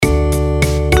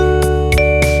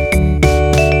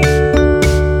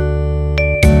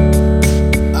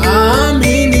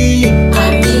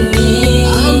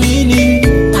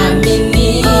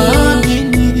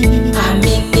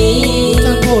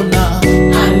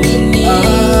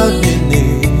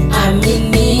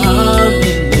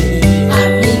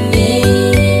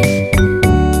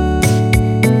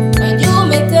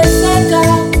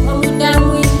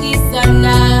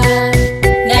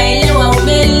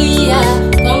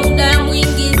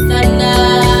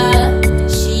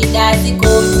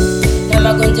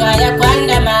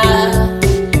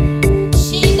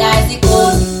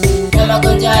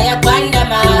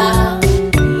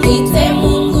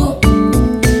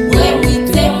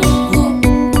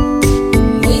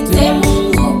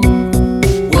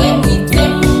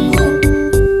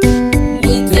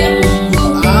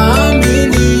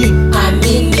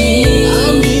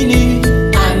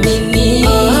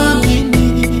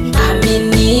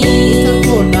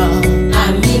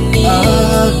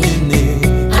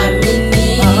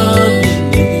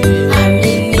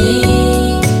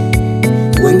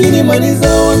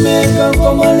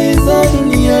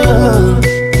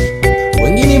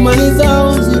akili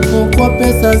zao zipo kwa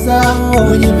pesa zao,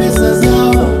 wenye pesa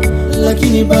zao.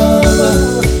 Lakini Baba,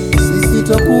 sisi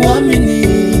twakuamini.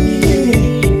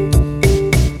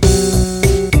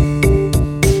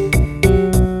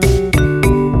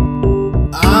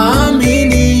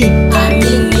 Amini,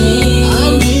 Amini,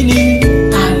 amini,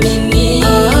 amini,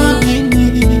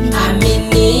 amini,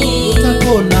 amini,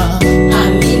 utapona.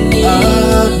 amini,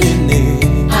 Amini,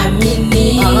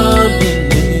 amini, amini.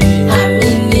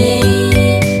 amini.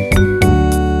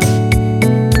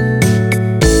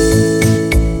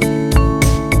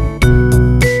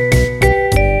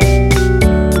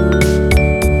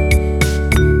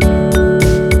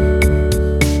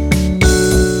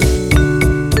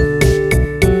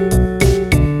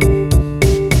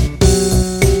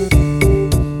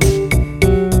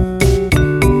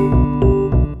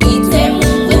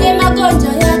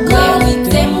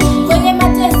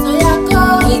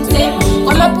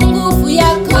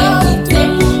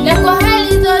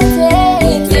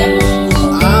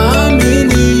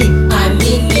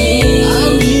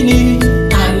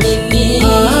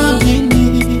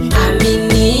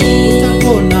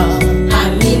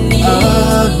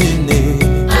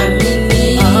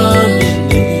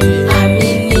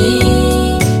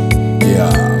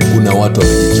 Watu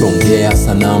wamejichongea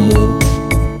sanamu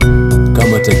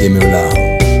kama tegemeo lao.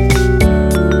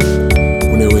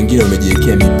 Kuna wengine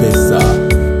wamejiwekea mipesa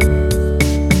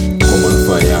kwa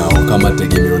manufaa yao kama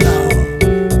tegemeo lao.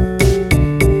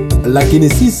 Lakini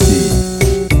sisi